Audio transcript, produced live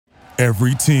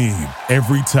Every team,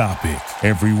 every topic,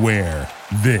 everywhere.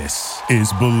 This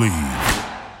is Believe.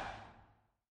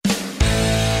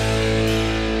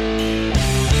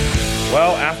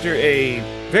 Well, after a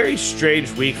very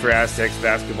strange week for Aztecs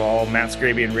basketball, Matt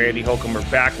Scraby and Randy Holcomb are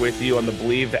back with you on the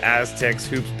Believe Aztecs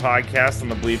Hoops podcast on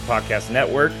the Believe Podcast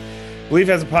Network. Believe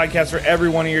has a podcast for every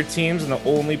one of your teams and the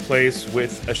only place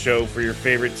with a show for your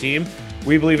favorite team.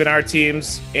 We believe in our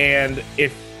teams, and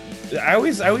if I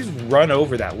always run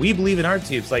over that. We believe in our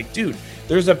teams. Like, dude,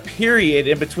 there's a period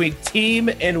in between team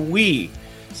and we.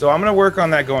 So I'm going to work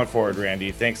on that going forward,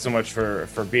 Randy. Thanks so much for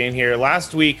being here.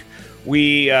 Last week,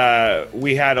 we had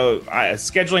a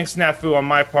scheduling snafu on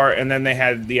my part, and then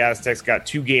the Aztecs got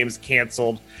 2 games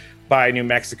canceled by New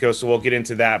Mexico, so we'll get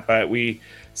into that. But we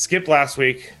skipped last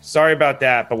week. Sorry about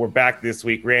that, but we're back this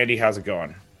week. Randy, how's it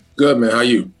going? Good, man. How are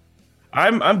you?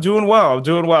 I'm doing well. I'm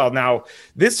doing well. Now,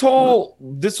 this whole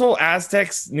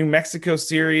Aztecs New Mexico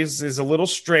series is a little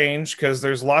strange because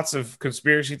there's lots of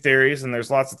conspiracy theories and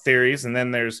there's lots of theories, and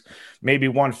then there's maybe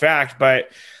one fact.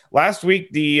 But last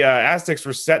week, the Aztecs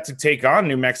were set to take on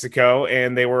New Mexico,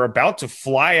 and they were about to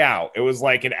fly out. It was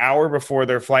like an hour before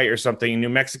their flight or something. New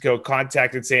Mexico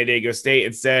contacted San Diego State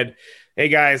and said, "Hey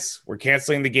guys, we're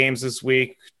canceling the games this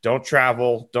week. Don't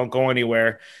travel. Don't go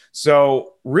anywhere."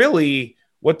 So really,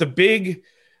 what the big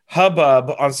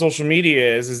hubbub on social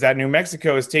media is that New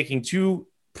Mexico is taking 2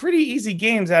 pretty easy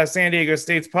games out of San Diego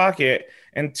State's pocket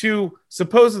and 2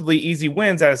 supposedly easy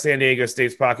wins out of San Diego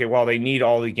State's pocket while they need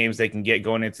all the games they can get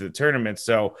going into the tournament.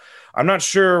 So I'm not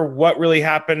sure what really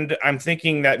happened. I'm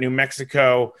thinking that New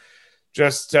Mexico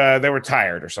just they were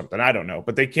tired or something. I don't know,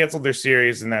 but they canceled their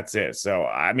series and that's it. So,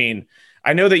 I mean,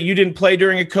 I know that you didn't play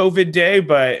during a COVID day,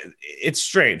 but it's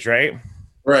strange, right?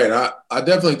 Right. I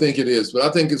definitely think it is, but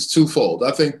I think it's twofold. I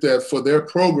think that for their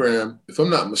program, if I'm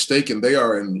not mistaken, they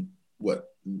are in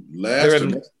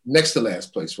next to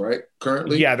last place, right?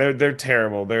 Currently. Yeah, they're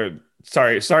terrible. They're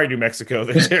sorry, New Mexico.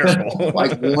 They're terrible.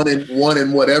 Like one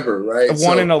in whatever, right?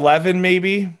 1 in 11,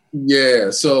 maybe.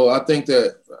 Yeah. So I think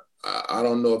that I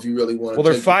don't know if you really want to.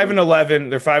 Well, they're 5 and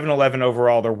 11. They're 5 and 11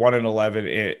 overall. They're 1 and 11.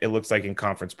 It looks like in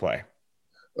conference play.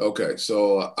 Okay,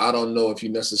 so I don't know if you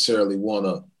necessarily want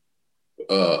to.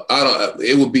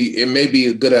 It may be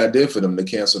a good idea for them to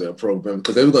cancel their program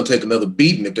because they were going to take another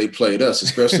beating if they played us,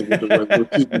 especially with the way we're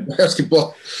shooting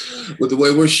basketball, with the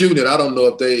way we're shooting. I don't know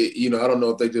if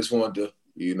they just want to,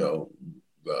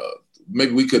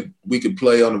 maybe we could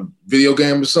play on a video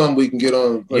game or something. We can get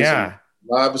on and play some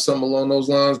live or something along those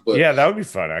lines. But yeah, that would be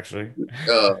fun actually.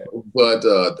 But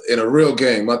in a real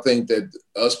game, I think that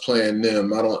us playing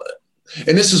them,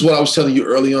 and this is what I was telling you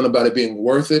early on about it being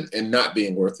worth it and not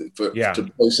being worth it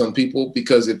to play some people,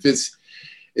 because if it's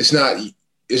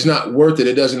not worth it,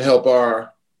 it doesn't help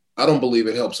I don't believe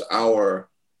it helps our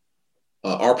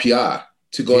RPI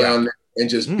to go down there and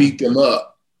just beat them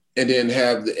up and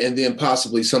then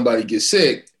possibly somebody get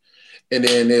sick and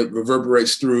then it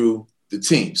reverberates through the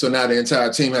team. So now the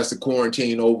entire team has to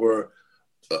quarantine over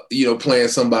playing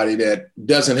somebody that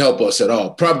doesn't help us at all,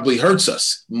 probably hurts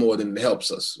us more than it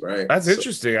helps us, right? That's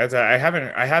interesting. I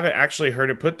haven't actually heard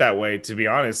it put that way, to be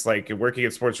honest. Like working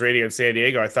at sports radio in San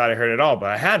Diego, I thought I heard it all,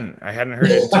 but I hadn't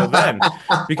heard it until then,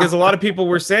 because a lot of people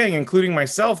were saying, including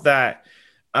myself, that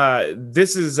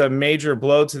this is a major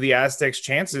blow to the Aztecs'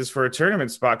 chances for a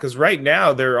tournament spot. Because right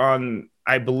now they're on,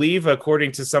 I believe,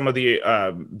 according to some of the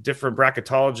different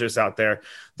bracketologists out there,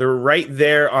 they're right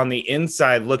there on the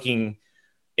inside looking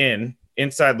in.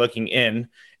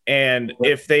 And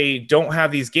if they don't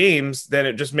have these games, then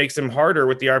it just makes them harder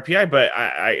with the RPI. But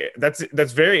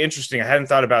that's very interesting. I hadn't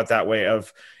thought about that way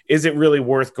of, is it really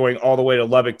worth going all the way to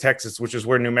Lubbock, Texas, which is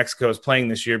where New Mexico is playing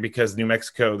this year, because New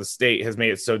Mexico, the state, has made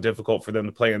it so difficult for them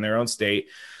to play in their own state.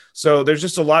 So there's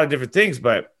just a lot of different things,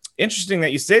 but interesting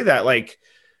that you say that. Like,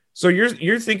 so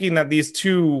you're thinking that these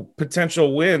 2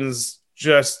 potential wins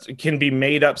just can be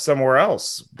made up somewhere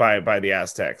else by the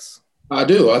Aztecs. I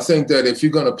do. I think that if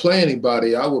you're going to play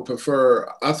anybody, I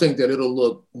think that it'll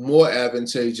look more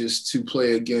advantageous to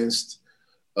play against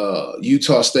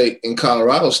Utah State and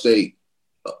Colorado State,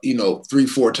 3,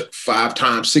 4, 5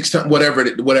 times, 6 times, whatever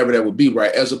that would be,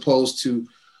 right? As opposed to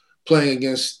playing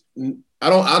against, I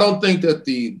don't think that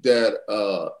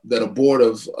that a board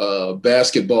of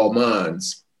basketball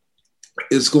minds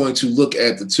is going to look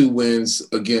at the 2 wins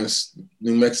against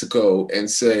New Mexico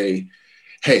and say,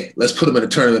 hey, let's put them in a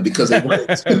tournament because they won.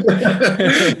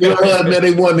 Man,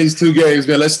 they won these 2 games,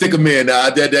 man. Let's stick them in.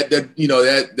 That's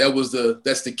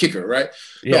the kicker, right?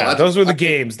 Yeah, those were the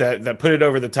games that put it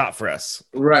over the top for us.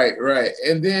 Right.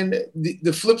 And then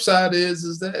the flip side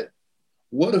is that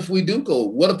what if we do go?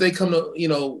 What if they come to,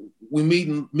 we meet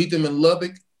them in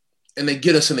Lubbock and they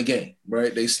get us in the game,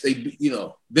 right? They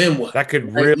then what? That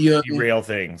could really derail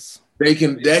things.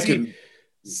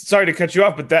 Sorry to cut you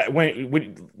off, but that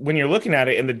when you're looking at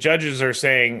it and the judges are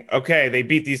saying, okay, they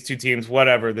beat these two teams,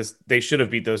 whatever, they should have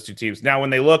beat those two teams. Now,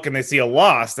 when they look and they see a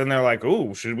loss, then they're like,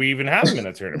 oh, should we even have them in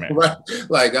a tournament? Right.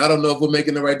 Like, I don't know if we're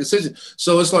making the right decision.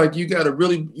 So it's like,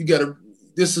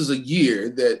 this is a year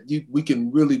that we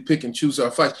can really pick and choose our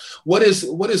fights. What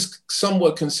is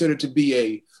somewhat considered to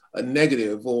be a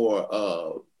negative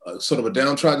or sort of a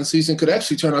downtrodden season could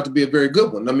actually turn out to be a very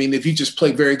good one. I mean, if you just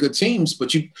play very good teams,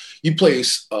 but you play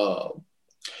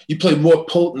more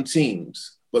potent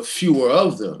teams, but fewer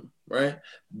of them, right?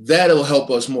 That'll help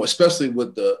us more, especially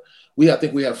with I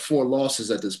think we have 4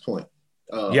 losses at this point.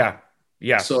 13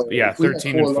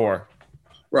 and 4.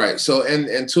 Right. So,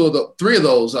 and 3 of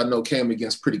those I know came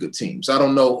against pretty good teams. I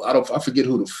forget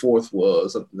who the 4th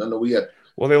was. I know we had.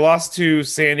 Well, they lost to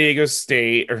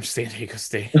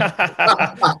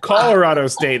Colorado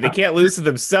State. They can't lose to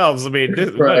themselves. I mean,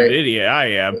 what an idiot I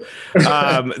am.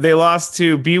 They lost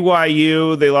to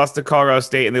BYU, they lost to Colorado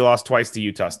State, and they lost twice to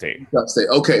Utah State.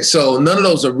 Okay, so none of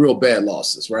those are real bad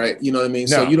losses, right? You know what I mean?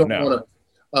 So you don't want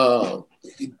to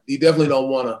you definitely don't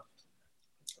want to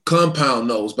compound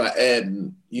those by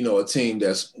adding, a team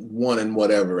that's won and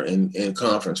whatever in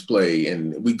conference play,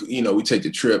 and we take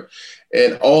the trip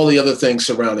and all the other things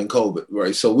surrounding COVID,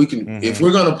 right? So we can, if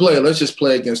we're going to play, let's just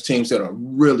play against teams that are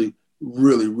really,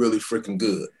 really, really freaking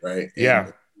good, right?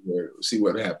 And see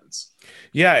what happens.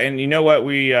 Yeah, and you know what?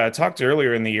 We talked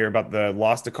earlier in the year about the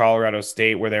loss to Colorado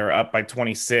State where they were up by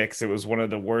 26. It was one of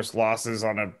the worst losses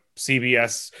on a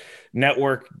CBS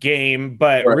network game.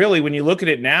 But really, when you look at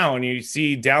it now and you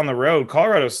see down the road,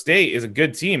 Colorado State is a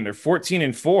good team. They're 14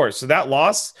 and 4. So that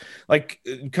loss, like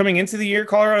coming into the year,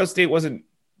 Colorado State wasn't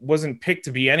picked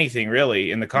to be anything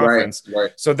really in the conference.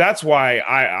 Right. So that's why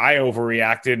I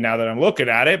overreacted now that I'm looking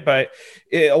at it. But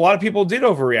a lot of people did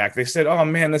overreact. They said, oh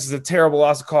man, this is a terrible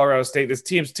loss to Colorado State. This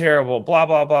team's terrible, blah,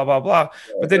 blah, blah, blah, blah.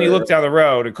 But then you look down the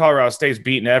road and Colorado State's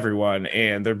beating everyone,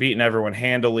 and they're beating everyone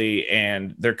handily,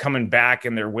 and they're coming back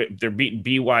and they're beating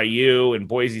BYU and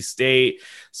Boise State.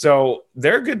 So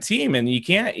they're a good team, and you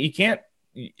can't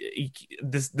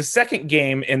the second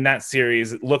game in that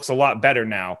series looks a lot better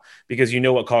now because you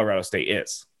know what Colorado State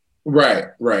is. Right.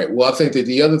 Well, I think that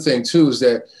the other thing too is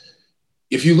that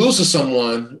if you lose to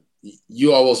someone,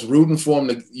 you almost rooting for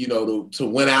them to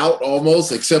win out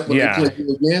almost, except when they play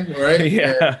you again, right?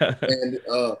 Yeah. And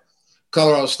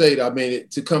Colorado State, I mean,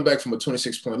 to come back from a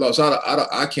 26-point loss,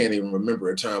 I can't even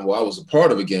remember a time where I was a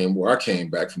part of a game where I came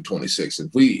back from 26.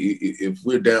 If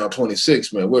we're down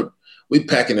 26, man, we're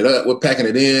packing it up. We're packing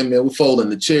it in, man. We're folding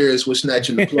the chairs. We're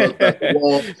snatching the plug back the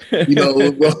wall.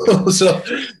 So,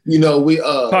 we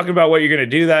talking about what you're going to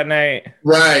do that night.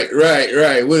 Right.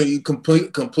 We're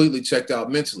completely checked out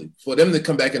mentally for them to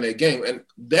come back in that game. And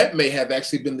that may have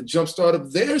actually been the jumpstart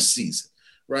of their season,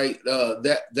 right?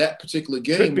 That particular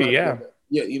game. Could be,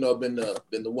 been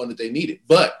the one that they needed.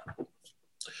 But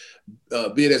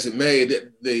be it as it may,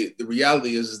 the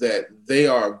reality is that they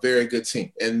are a very good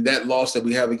team. And that loss that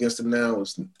we have against them now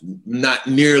is not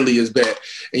nearly as bad.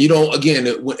 And again,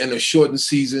 in a shortened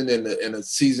season and in a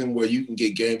season where you can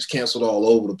get games canceled all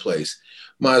over the place,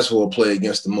 might as well play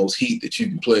against the most heat that you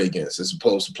can play against as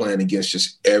opposed to playing against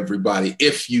just everybody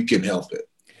if you can help it.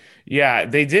 Yeah,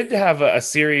 they did have a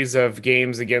series of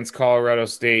games against Colorado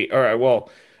State.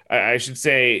 I should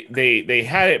say they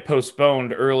had it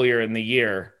postponed earlier in the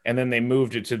year, and then they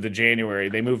moved it to the January.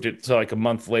 They moved it to like a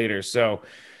month later. So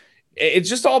it's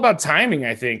just all about timing,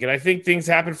 I think. And I think things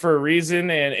happen for a reason.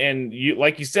 And you,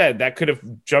 like you said, that could have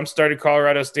jump-started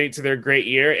Colorado State to their great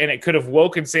year, and it could have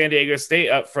woken San Diego State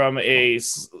up from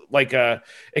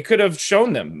it could have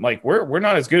shown them like we're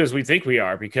not as good as we think we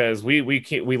are because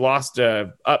we lost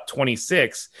up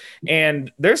 26,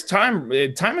 and there's time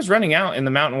is running out in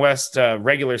the Mountain West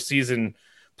regular season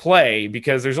play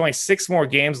because there's only 6 more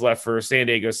games left for San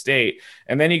Diego State,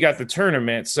 and then you got the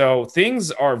tournament. So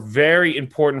things are very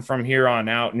important from here on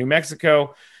out. New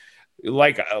Mexico,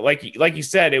 like you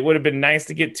said, it would have been nice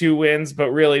to get 2 wins,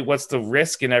 but really what's the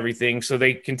risk and everything? So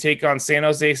they can take on San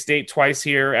Jose State twice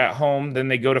here at home, then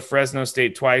they go to Fresno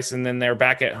State twice, and then they're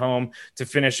back at home to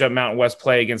finish up Mountain West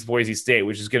play against Boise State,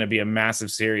 which is going to be a massive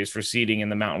series for seeding in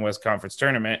the Mountain West Conference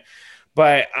tournament.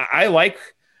 But I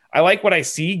like what I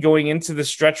see going into the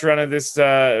stretch run of this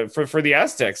for the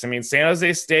Aztecs. I mean, San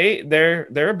Jose State, they're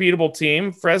a beatable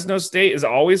team. Fresno State is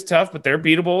always tough, but they're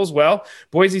beatable as well.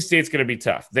 Boise State's going to be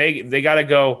tough. They got to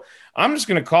go. I'm just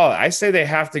going to call it. I say they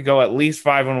have to go at least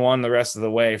 5-1 the rest of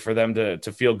the way for them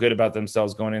to feel good about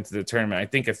themselves going into the tournament. I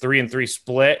think a 3-3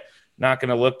 split, not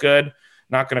going to look good,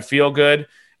 not going to feel good.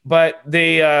 but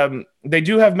they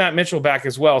do have Matt Mitchell back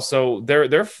as well. So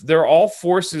they're all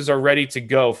forces are ready to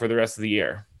go for the rest of the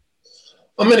year.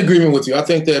 I'm in agreement with you. I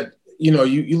think that,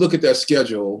 you look at that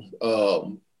schedule,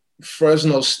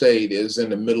 Fresno State is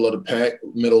in the middle of the pack,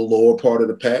 lower part of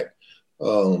the pack.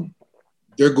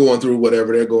 They're going through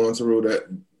whatever they're going through. That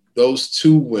those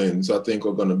 2 wins, I think,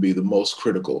 are going to be the most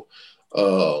critical.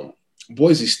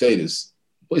 Boise State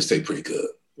pretty good.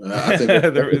 I think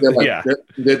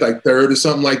they're like third or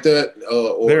something like that.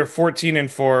 They're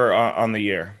 14-4 on the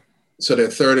year. So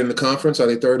they're third in the conference. Are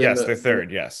they third? Yes, they're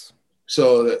third. Yes.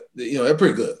 So they're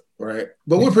pretty good, right?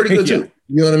 But we're pretty good too.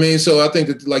 You know what I mean? So I think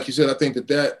that, like you said, I think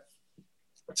that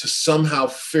to somehow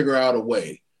figure out a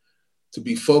way to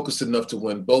be focused enough to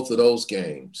win both of those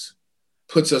games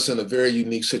puts us in a very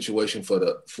unique situation for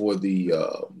the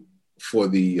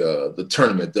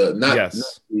tournament. Not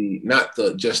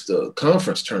just the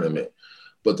conference tournament,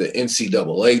 but the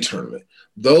NCAA tournament.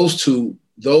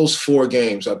 Those 4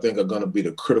 games, I think, are going to be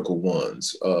the critical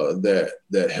ones that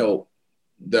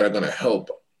are going to help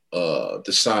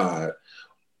decide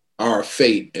our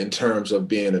fate in terms of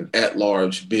being an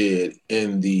at-large bid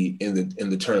in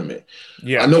the tournament.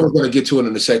 Yeah, I know we're going to get to it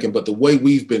in a second, but the way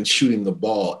we've been shooting the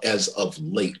ball as of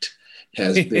late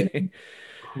has been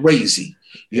crazy.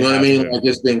 You know what I mean? Like,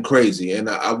 it's been crazy, and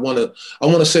I want to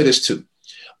say this too.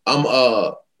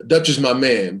 Dutch is my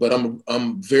man, but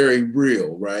I'm very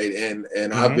real, right? And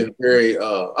I've been very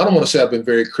I don't want to say I've been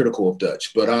very critical of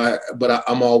Dutch, but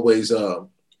I'm always when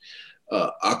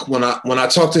I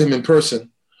talk to him in person,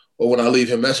 or when I leave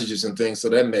him messages and things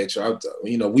of that nature,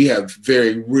 we have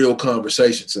very real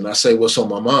conversations, and I say what's on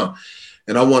my mind.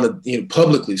 And I want to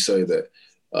publicly say that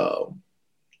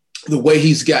the way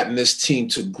he's gotten this team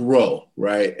to grow,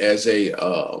 right, as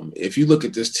if you look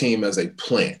at this team as a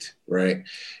plant, right,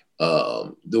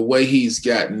 the way he's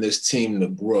gotten this team to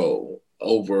grow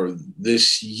over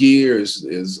this year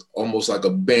is almost like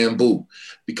a bamboo,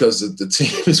 because the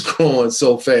team is growing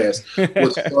so fast.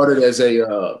 What started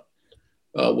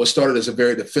as a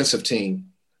very defensive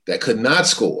team that could not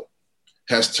score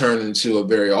has turned into a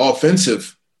very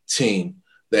offensive team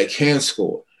that can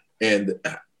score. And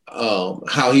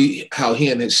how he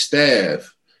and his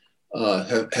staff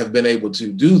have been able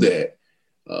to do that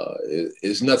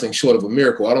is nothing short of a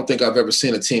miracle. I don't think I've ever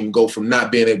seen a team go from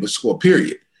not being able to score,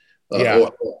 period,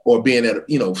 or being at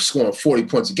scoring 40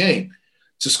 points a game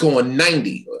to scoring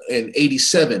 90 and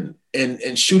 87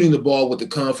 and shooting the ball with the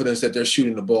confidence that they're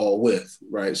shooting the ball with,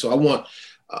 right? So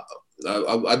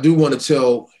I do want to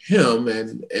tell him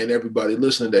and everybody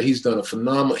listening that he's done a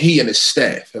phenomenal. He and his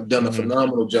staff have done a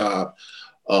phenomenal job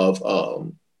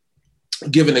of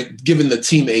giving the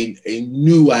team a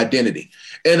new identity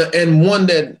and one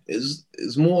that is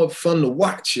more fun to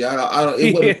watch.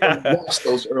 It wasn't fun to watch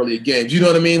those earlier games. You know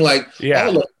what I mean? Like,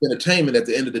 all of entertainment at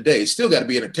the end of the day, it's still got to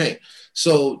be entertained.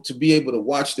 So to be able to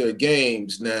watch their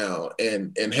games now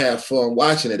and have fun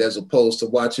watching it, as opposed to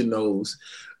watching those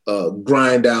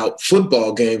grind out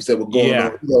football games that were going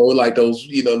on, like those,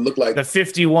 look like the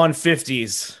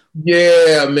 51-50s.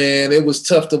 Yeah, man, it was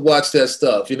tough to watch that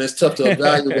stuff. It's tough to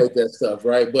evaluate that stuff,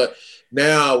 right? But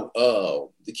now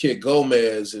the kid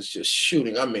Gomez is just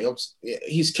shooting. I mean,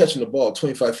 he's catching the ball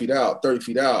 25 feet out, 30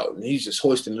 feet out, and he's just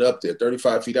hoisting it up there.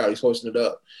 35 feet out, he's hoisting it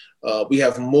up. We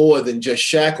have more than just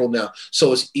Shackle now,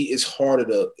 so it's harder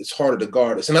to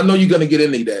guard us. And I know you're going to get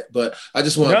into that, but I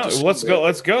just want to. Let's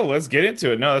get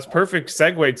into it. No, that's perfect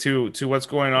segue to what's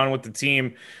going on with the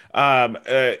team.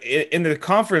 In the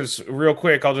conference, real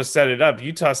quick, I'll just set it up.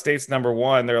 Utah State's number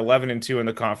 1; they're 11-2 in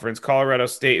the conference. Colorado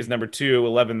State is number 2,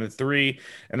 11-3,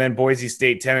 and then Boise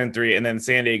State 10-3, and then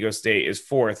San Diego State is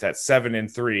 4th at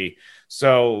 7-3.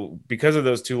 So because of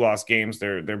those 2 lost games,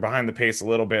 they're behind the pace a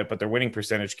little bit, but their winning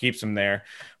percentage keeps them there.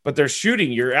 But their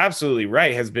shooting, you're absolutely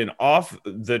right, has been off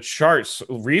the charts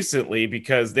recently,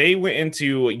 because they went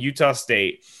into Utah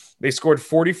State. They scored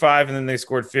 45 and then they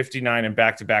scored 59 in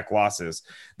back-to-back losses.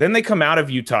 Then they come out of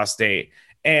Utah State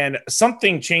and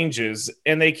something changes,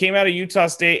 and they came out of Utah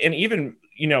State, and even,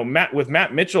 with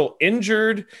Matt Mitchell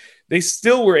injured, they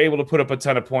still were able to put up a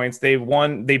ton of points. They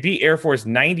beat Air Force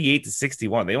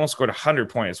 98-61. They almost scored 100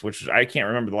 points, which I can't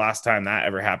remember the last time that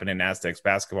ever happened in Aztecs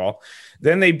basketball.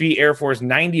 Then they beat Air Force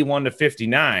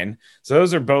 91-59. So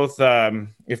those are both,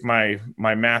 if my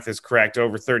math is correct,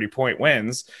 over 30-point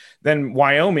wins. Then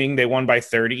Wyoming, they won by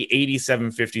 30,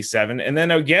 87-57. And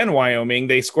then again, Wyoming,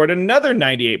 they scored another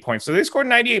 98 points. So they scored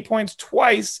 98 points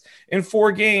twice in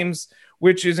 4 games,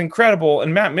 which is incredible.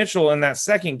 And Matt Mitchell, in that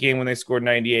second game when they scored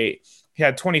 98, He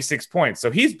had 26 points.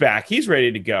 So he's back. He's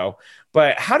ready to go.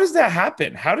 But how does that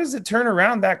happen? How does it turn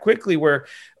around that quickly where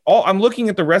I'm looking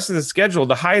at the rest of the schedule.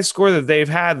 The highest score that they've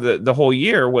had the whole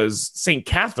year was St.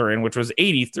 Catherine, which was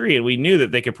 83. And we knew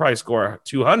that they could probably score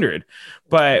 200.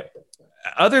 But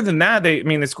other than that,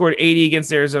 they scored 80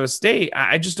 against Arizona State.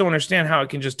 I just don't understand how it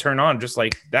can just turn on just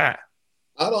like that.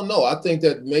 I don't know. I think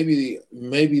that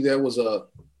maybe there was a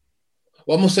 –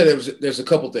 well, I'm going to say there's a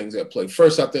couple things at play.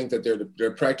 First, I think that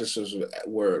their practices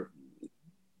were –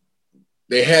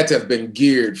 they had to have been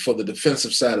geared for the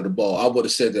defensive side of the ball. I would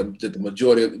have said that the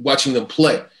majority – watching them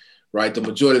play, right, the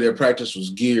majority of their practice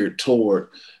was geared toward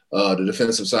the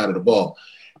defensive side of the ball.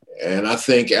 And I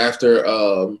think after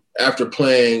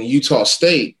playing Utah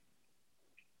State,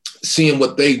 seeing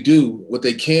what they do, what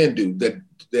they can do, that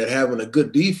having a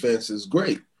good defense is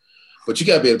great. But you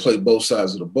got to be able to play both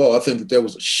sides of the ball. I think that there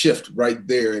was a shift right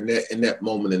there in that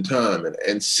moment in time.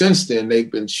 And since then, they've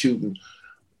been shooting,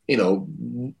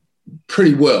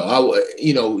 pretty well.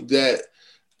 That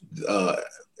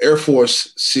Air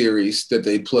Force series that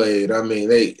they played,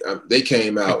 they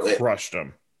came out and crushed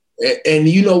them. And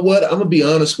you know what? I'm going to be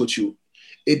honest with you.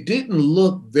 It didn't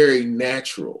look very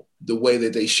natural the way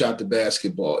that they shot the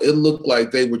basketball. It looked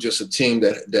like they were just a team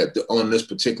that on this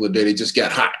particular day, they just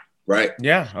got hot, right?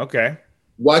 Yeah, okay.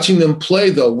 Watching them play,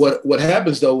 though, what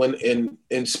happens, though,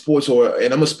 in sports, and I'm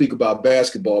going to speak about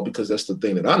basketball because that's the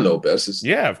thing that I know best. Is,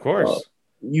 yeah, of course.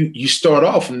 You start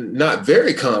off not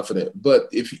very confident, but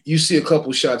if you see a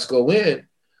couple shots go in,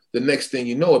 the next thing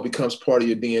you know, it becomes part of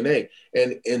your DNA.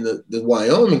 And in the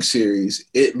Wyoming series,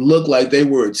 it looked like they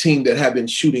were a team that had been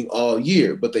shooting all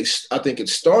year, but I think it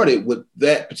started with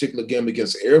that particular game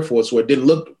against Air Force where it didn't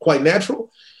look quite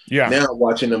natural. Yeah. Now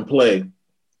watching them play,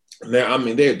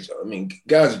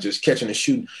 guys are just catching and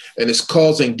shooting, and it's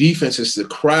causing defenses to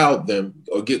crowd them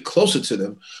or get closer to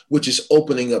them, which is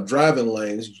opening up driving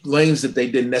lanes that they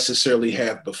didn't necessarily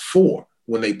have before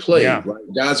when they played. Yeah. Right?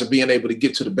 Guys are being able to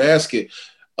get to the basket.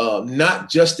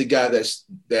 Not just the guy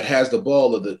that has the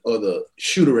ball or the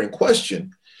shooter in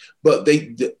question, but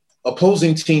the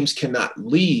opposing teams cannot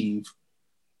leave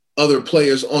other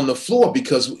players on the floor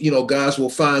because, guys will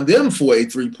find them for a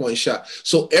 3-point shot.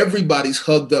 So everybody's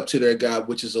hugged up to their guy,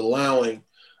 which is allowing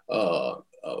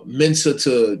Mensah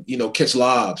to, catch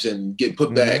lobs and get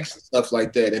putbacks and stuff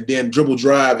like that. And then dribble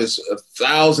drive is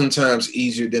 1,000 times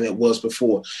easier than it was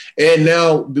before. And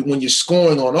now when you're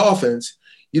scoring on offense,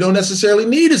 you don't necessarily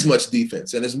need as much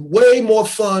defense. And it's way more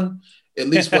fun, at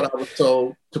least what I was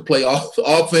told, to play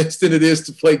offense than it is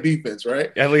to play defense,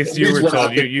 right? At least you were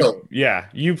told.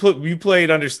 You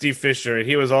played under Steve Fisher, and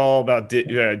he was all about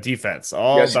defense,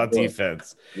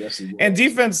 defense. Yes, he was. And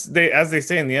defense, as they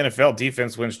say in the NFL,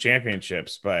 defense wins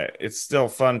championships, but it's still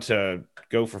fun to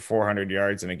go for 400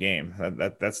 yards in a game.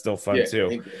 That's still fun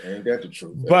too. Ain't that the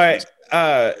truth? But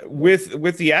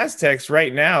with the Aztecs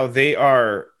right now, they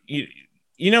are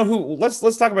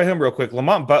let's talk about him real quick.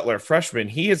 Lamont Butler, freshman,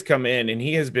 he has come in and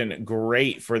he has been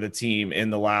great for the team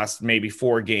in the last maybe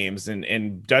 4 games.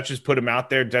 And Dutch has put him out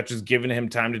there. Dutch has given him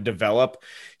time to develop.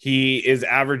 He is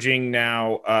averaging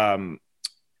now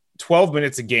 12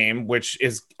 minutes a game, which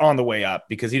is on the way up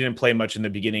because he didn't play much in the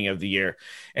beginning of the year.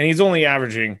 And he's only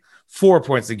averaging 4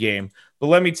 points a game. But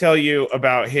let me tell you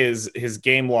about his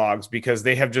game logs because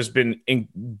they have just been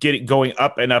going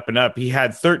up and up and up. He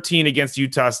had 13 against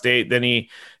Utah State. Then he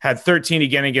had 13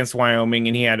 again against Wyoming,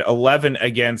 and he had 11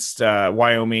 against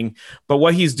Wyoming. But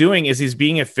what he's doing is he's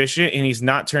being efficient, and he's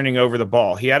not turning over the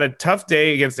ball. He had a tough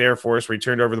day against Air Force where he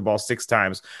turned over the ball 6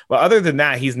 times. But other than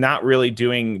that, he's not really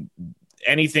doing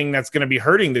anything that's going to be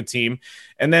hurting the team.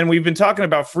 And then we've been talking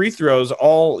about free throws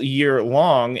all year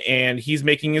long, and he's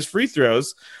making his free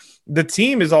throws. The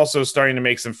team is also starting to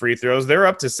make some free throws. They're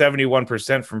up to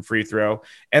 71% from free throw,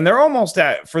 and they're almost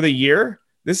at, for the year,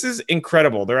 this is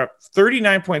incredible. They're up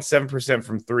 39.7%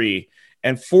 from 3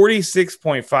 and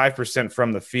 46.5%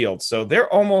 from the field. So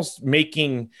they're almost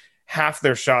making half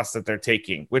their shots that they're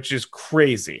taking, which is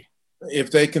crazy. If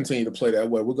they continue to play that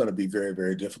way, we're going to be very,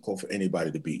 very difficult for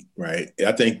anybody to beat, right?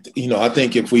 I think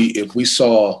if we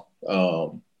saw,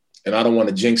 and I don't want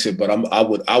to jinx it, but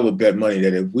I would bet money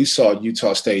that if we saw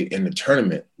Utah State in the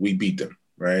tournament, we beat them,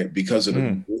 right? Because of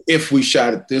if we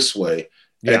shot it this way,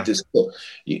 at this,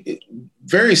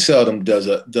 very seldom does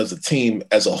a team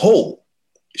as a whole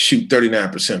shoot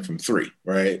 39% from 3,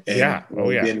 right? And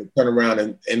then turn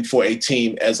around and for a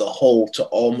team as a whole to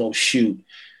almost shoot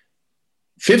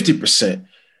 50%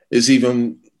 is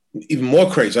even more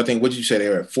crazy. I think, what did you say? They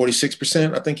were at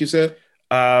 46%, I think you said?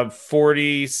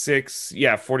 46,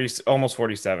 40, almost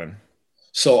 47.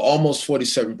 So almost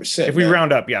 47%. If we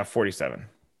round up, 47.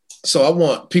 So I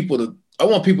want people to I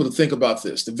want people to think about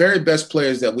this. The very best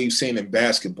players that we've seen in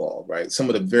basketball, right? Some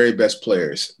of the very best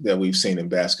players that we've seen in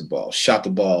basketball shot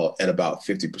the ball at about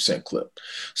 50% clip.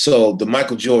 So the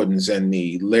Michael Jordans and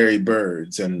the Larry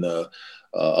Birds and a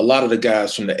lot of the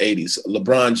guys from the 80s,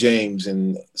 LeBron James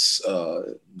and,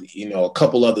 a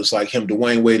couple others like him,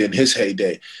 Dwayne Wade in his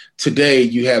heyday. Today,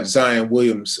 you have Zion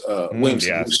Williamson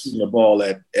shooting the ball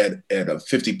at a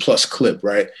 50-plus clip,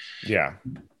 right? Yeah.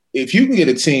 If you can get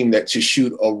a team that to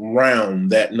shoot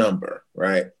around that number,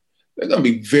 right, they're going to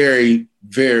be very,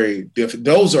 very different.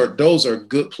 Those are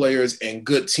good players and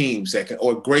good teams that can,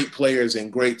 or great players and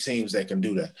great teams that can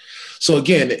do that. So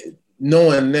again,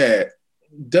 knowing that,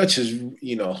 Dutch is,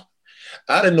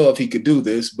 I didn't know if he could do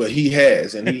this, but he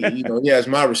has, and he has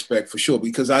my respect for sure,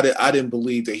 because I didn't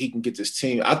believe that he can get this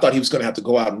team. I thought he was going to have to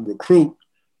go out and recruit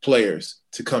players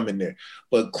to come in there,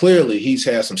 but clearly he's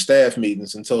had some staff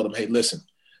meetings and told them, hey, listen,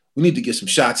 we need to get some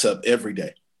shots up every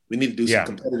day. We need to do some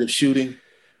competitive shooting.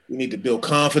 We need to build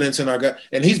confidence in our guy,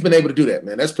 and he's been able to do that,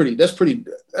 man. That's pretty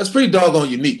doggone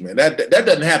unique, man. That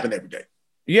doesn't happen every day.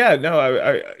 Yeah,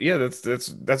 no,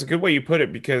 that's a good way you put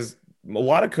it, because a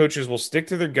lot of coaches will stick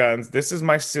to their guns. This is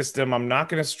my system. I'm not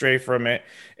going to stray from it.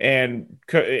 And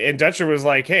Dutcher was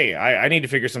like, hey, I need to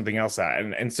figure something else out.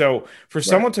 And so for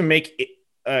someone to make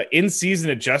in-season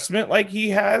adjustment like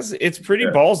he has, it's pretty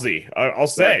ballsy, I'll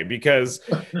say, because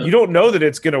you don't know that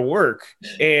it's going to work.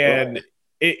 And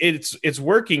it's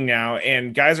working now,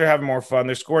 and guys are having more fun.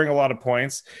 They're scoring a lot of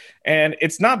points, and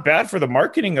it's not bad for the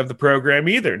marketing of the program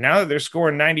either. Now that they're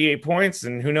scoring 98 points,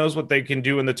 and who knows what they can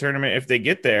do in the tournament if they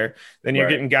get there, then you're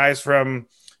getting guys from,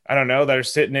 I don't know, that are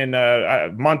sitting in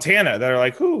Montana that are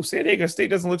like, ooh, San Diego State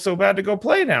doesn't look so bad to go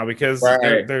play now, because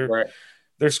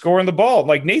they're scoring the ball.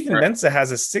 Like Nathan Mensah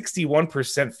has a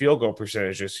 61% field goal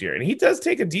percentage this year, and he does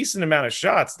take a decent amount of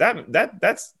shots.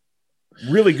 That's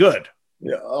really good.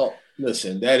 Yeah. Oh,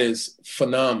 listen, that is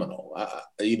phenomenal.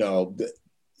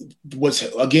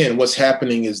 What's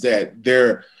happening is that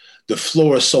the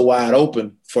floor is so wide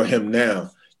open for him now.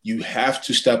 You have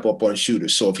to step up on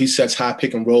shooters. So if he sets high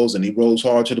pick and rolls and he rolls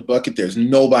hard to the bucket, there's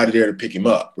nobody there to pick him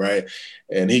up, right?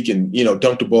 And he can,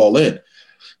 dunk the ball in.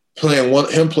 Playing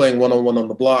one-on-one on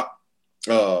the block,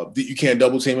 you can't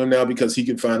double team him now because he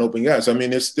can find open guys. I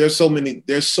mean, there's so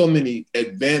many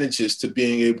advantages to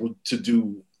being able to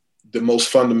do the most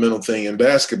fundamental thing in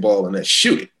basketball, and that's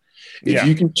shooting. If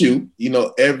you can shoot,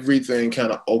 everything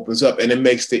kind of opens up, and it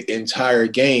makes the entire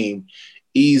game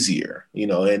easier,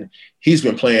 and he's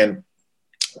been playing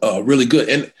really good.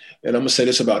 And I'm going to say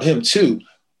this about him too.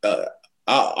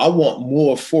 I want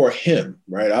more for him,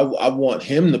 right? I want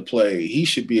him to play. He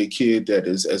should be a kid that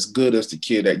is as good as the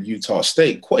kid at Utah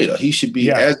State, Queta. He should be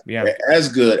as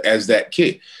good as that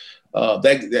kid.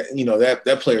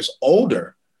 That player's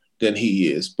older than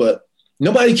he is, but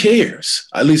nobody cares.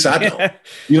 At least I don't.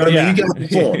 You know what I mean? You got to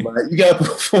perform, right? You got to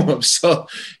perform. So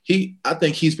I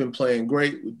think he's been playing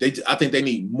great. I think they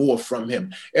need more from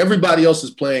him. Everybody else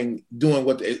is doing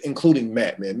including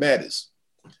Matt. Man,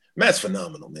 Matt's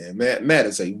phenomenal, man. Matt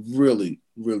is a really,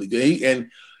 really good. And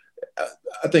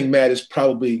I think Matt is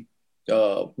probably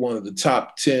one of the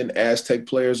top 10 Aztec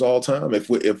players all time. If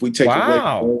we take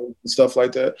away stuff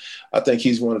like that, I think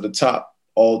he's one of the top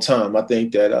all time. I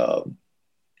think that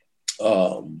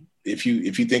if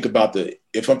I'm thinking about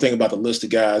the list of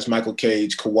guys, Michael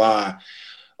Cage, Kawhi,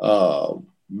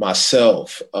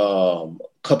 myself, a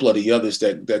couple of the others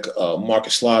that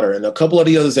Marcus Slaughter, and a couple of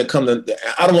the others that come to,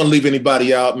 I don't want to leave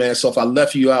anybody out, man. So if I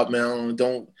left you out, man,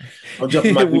 don't jump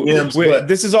in my DMs. But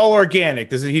this is all organic.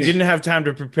 He didn't have time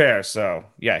to prepare. So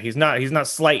yeah, he's not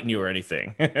slighting you or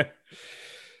anything.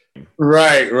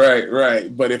 Right.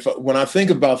 But when I think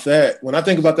about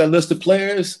that list of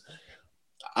players,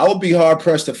 I would be hard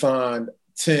pressed to find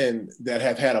 10 that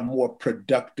have had a more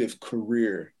productive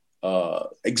career.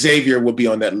 Xavier would be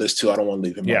on that list too. I don't want to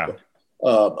leave him out.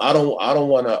 I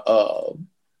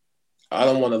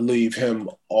don't want to leave him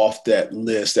off that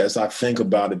list as I think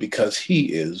about it, because he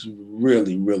is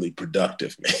really, really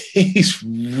productive, man. He's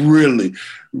really,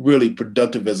 really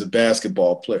productive as a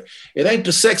basketball player. It ain't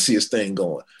the sexiest thing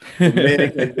going, but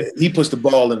man, he puts the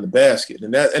ball in the basket,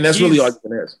 and that's really all you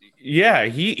can ask. Yeah,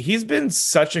 he's been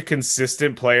such a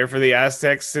consistent player for the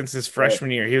Aztecs since his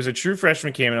freshman year. He was a true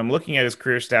freshman, came in. I'm looking at his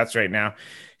career stats right now.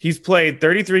 He's played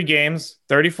 33 games,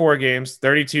 34 games,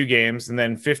 32 games, and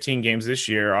then 15 games this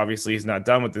year. Obviously, he's not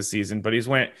done with this season, but he's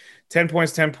went 10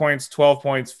 points, 10 points, 12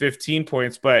 points, 15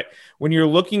 points. But when you're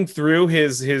looking through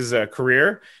his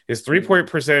career, his 3-point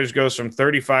percentage goes from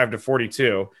 35 to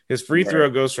 42. His free throw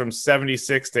goes from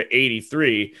 76 to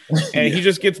 83, and he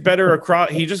just gets better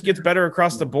across. He just gets better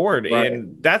across the board,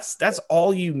 and that's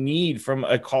all you need from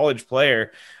a college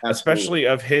player, especially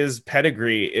of his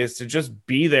pedigree, is to just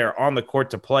be there on the court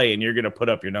to play, and you're going to put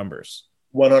up your numbers.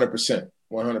 100%.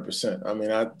 I mean,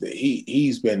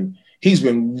 he's been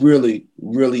really,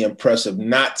 really impressive.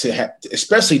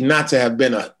 Especially not to have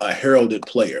been a heralded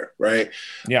player, right?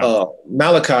 Yeah.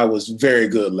 Malachi was very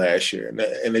good last year,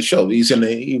 and it showed. He's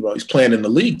playing in the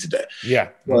league today. Yeah.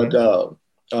 But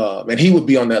and he would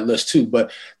be on that list too.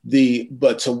 But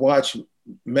to watch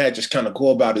Matt just kind of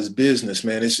go about his business,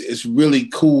 man, it's really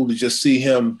cool to just see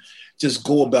him just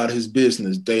go about his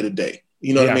business day to day.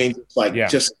 You know what I mean? Like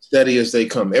just steady as they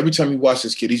come. Every time you watch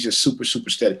this kid, he's just super, super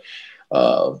steady.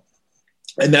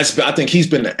 And I think he's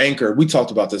been the anchor. We talked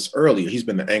about this earlier. He's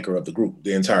been the anchor of the group,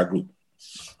 the entire group.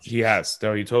 He has.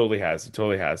 No, he totally has. He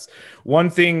totally has.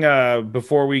 One thing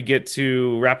before we get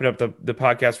to wrapping up the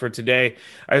podcast for today,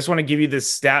 I just want to give you this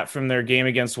stat from their game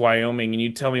against Wyoming, and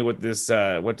you tell me what this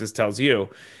tells you.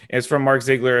 It's from Mark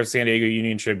Ziegler of San Diego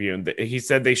Union Tribune. He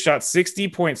said they shot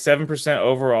 60.7%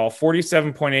 overall,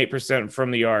 47.8%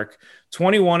 from the arc.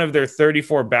 21 of their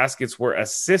 34 baskets were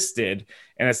assisted,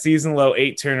 and a season low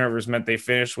 8 turnovers meant they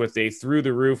finished with a through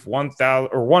the roof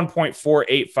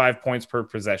 1.485 points per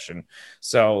possession.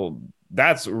 So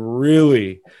that's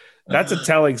a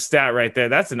telling stat right there.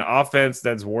 That's an offense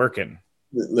that's working.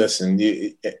 Listen,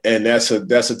 and that's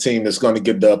a team that's going to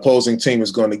get, the opposing team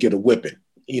is going to get a whipping.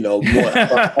 You know,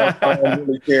 I don't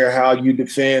really care how you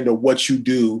defend or what you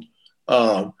do.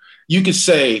 You could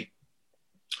say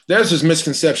there's this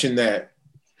misconception that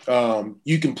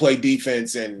you can play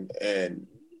defense and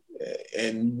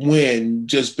win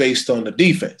just based on the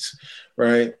defense,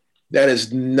 right? That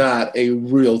is not a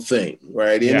real thing,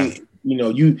 right? You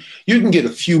can get a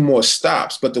few more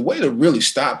stops, but the way to really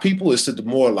stop people is to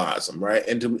demoralize them, right?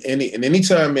 And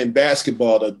anytime in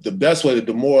basketball, the best way to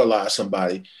demoralize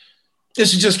somebody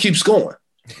is to just keep scoring.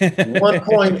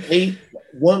 1.8.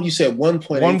 You said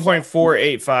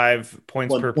 1.485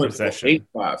 points per possession.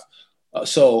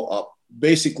 So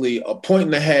basically a point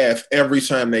and a half every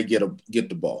time they get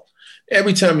the ball.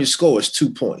 Every time you score is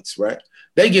 2 points, right?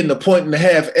 They getting a point and a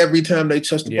half every time they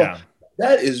touch the ball.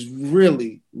 That is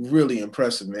really, really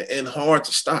impressive, man, and hard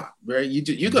to stop, right?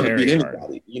 You're going to beat anybody.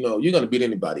 Hard. You know, you're going to beat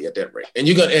anybody at that rate. And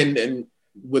you're going to, and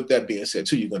with that being said,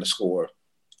 too, you're going to score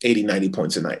 80, 90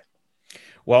 points a night.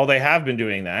 Well, they have been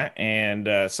doing that,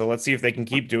 and so let's see if they can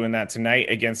keep doing that tonight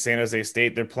against San Jose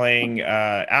State. They're playing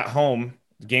at home.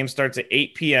 The game starts at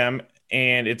 8 p.m.,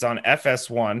 and it's on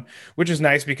FS1, which is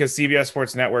nice because CBS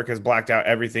Sports Network has blacked out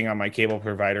everything on my cable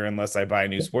provider unless I buy a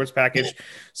new sports package.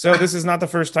 So this is not the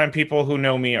first time people who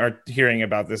know me are hearing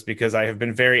about this, because I have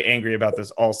been very angry about this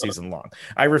all season long.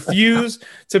 I refuse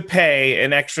to pay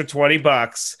an extra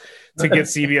 $20 to get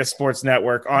CBS Sports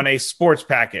Network on a sports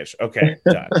package. Okay,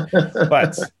 done.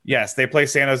 But yes, they play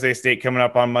San Jose State coming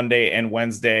up on Monday and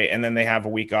Wednesday, and then they have a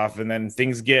week off, and then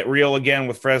things get real again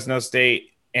with Fresno State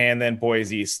and then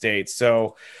Boise State.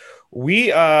 So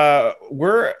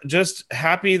we're just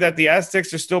happy that the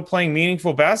Aztecs are still playing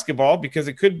meaningful basketball, because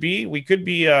we could be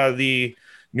the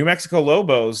New Mexico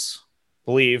Lobos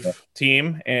Believe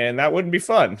team, and that wouldn't be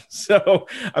fun. So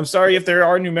I'm sorry if there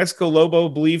are New Mexico Lobo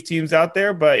Believe teams out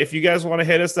there, but if you guys want to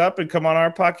hit us up and come on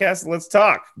our podcast, let's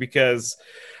talk, because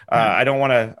I don't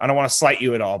want to slight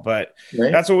you at all, but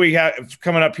that's what we have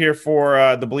coming up here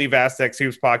for the Believe Aztecs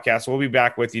Hoops podcast. We'll be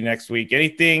back with you next week.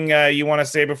 Anything you want to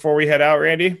say before we head out,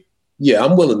 Randy? Yeah,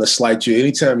 I'm willing to slight you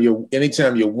anytime you're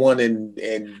 1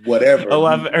 and whatever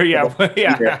 11 or yeah.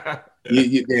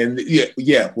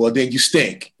 Well, then you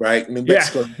stink, right? New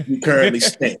Mexico, you currently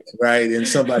stink, right? And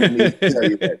somebody needs to tell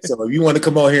you that. So if you want to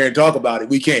come on here and talk about it,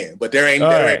 we can. But there ain't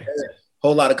a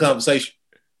whole lot of conversation.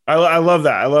 I love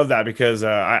that. I love that, because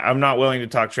I'm not willing to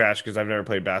talk trash, because I've never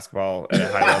played basketball at a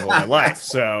high level in my life.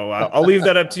 So I'll leave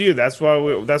that up to you. That's why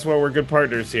we're good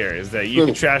partners here, is that you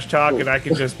can trash talk and I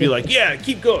can just be like, yeah,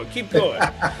 keep going.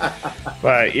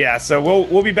 But yeah, so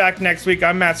we'll be back next week.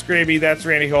 I'm Matt Scraby. That's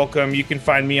Randy Holcomb. You can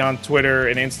find me on Twitter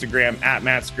and Instagram at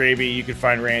Matt Scraby. You can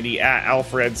find Randy at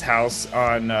Alfred's House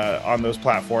on those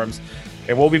platforms.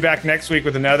 And we'll be back next week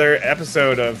with another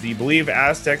episode of the Believe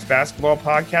Aztecs Basketball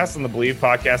Podcast on the Believe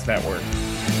Podcast Network.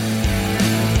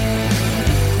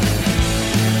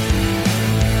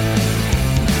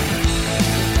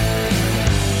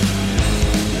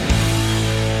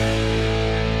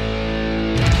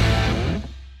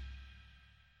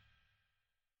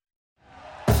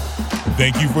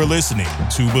 Thank you for listening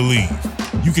to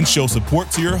Believe. You can show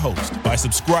support to your host by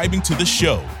subscribing to the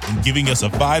show and giving us a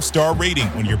 5-star rating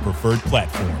on your preferred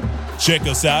platform. Check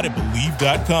us out at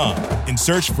Believe.com and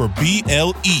search for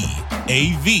BLEAV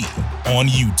on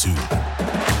YouTube.